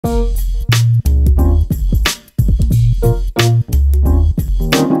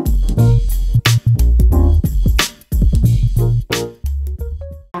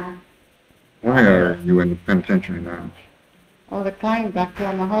came back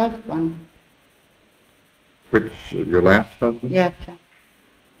for my husband. Which, your last husband? Yes, sir.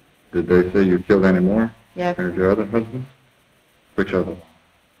 Did they say you killed any more? Yes. There's your other husband? Which other?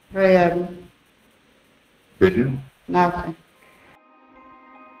 3 of them. Did you? No, sir.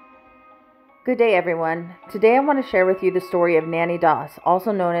 Good day, everyone. Today I want to share with you the story of Nannie Doss,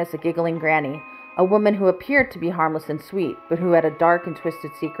 also known as the Giggling Granny, a woman who appeared to be harmless and sweet, but who had a dark and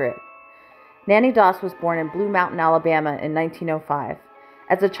twisted secret. Nannie Doss was born in Blue Mountain, Alabama in 1905.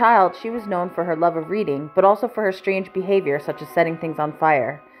 As a child, she was known for her love of reading, but also for her strange behavior, such as setting things on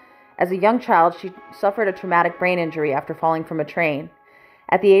fire. As a young child, she suffered a traumatic brain injury after falling from a train.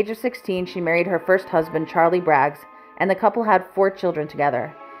 At the age of 16, she married her first husband, Charlie Braggs, and the couple had 4 children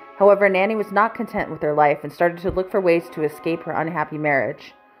together. However, Nannie was not content with her life and started to look for ways to escape her unhappy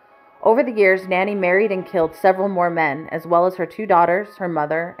marriage. Over the years, Nannie married and killed several more men, as well as her 2 daughters, her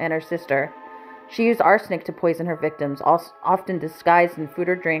mother, and her sister. She used arsenic to poison her victims, often disguised in food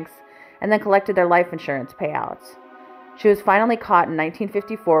or drinks, and then collected their life insurance payouts. She was finally caught in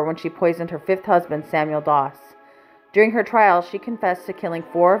 1954 when she poisoned her 5th husband, Samuel Doss. During her trial, she confessed to killing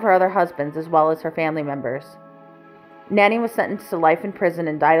 4 of her other husbands as well as her family members. Nannie was sentenced to life in prison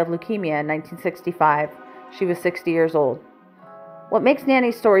and died of leukemia in 1965. She was 60 years old. What makes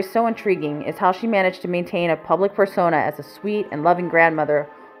Nannie's story so intriguing is how she managed to maintain a public persona as a sweet and loving grandmother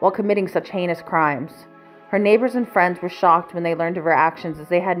while committing such heinous crimes. Her neighbors and friends were shocked when they learned of her actions, as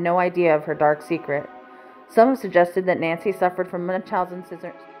they had no idea of her dark secret. Some have suggested that Nannie suffered from Munchausen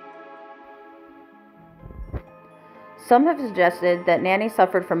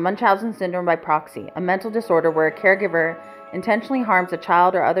syndrome by proxy, a mental disorder where a caregiver intentionally harms a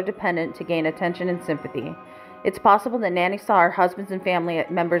child or other dependent to gain attention and sympathy. It's possible that Nannie saw her husbands and family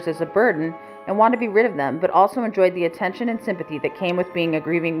members as a burden and wanted to be rid of them, but also enjoyed the attention and sympathy that came with being a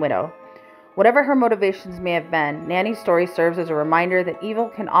grieving widow. Whatever her motivations may have been, Nannie's story serves as a reminder that evil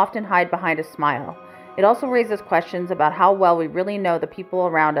can often hide behind a smile. It also raises questions about how well we really know the people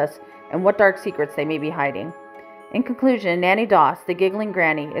around us and what dark secrets they may be hiding. In conclusion, Nannie Doss, the Giggling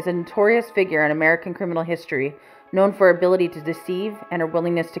Granny, is a notorious figure in American criminal history, known for her ability to deceive and her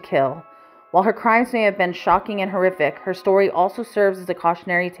willingness to kill. While her crimes may have been shocking and horrific, her story also serves as a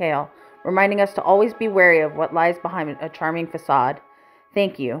cautionary tale, reminding us to always be wary of what lies behind a charming facade.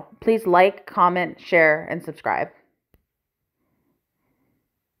 Thank you. Please like, comment, share, and subscribe.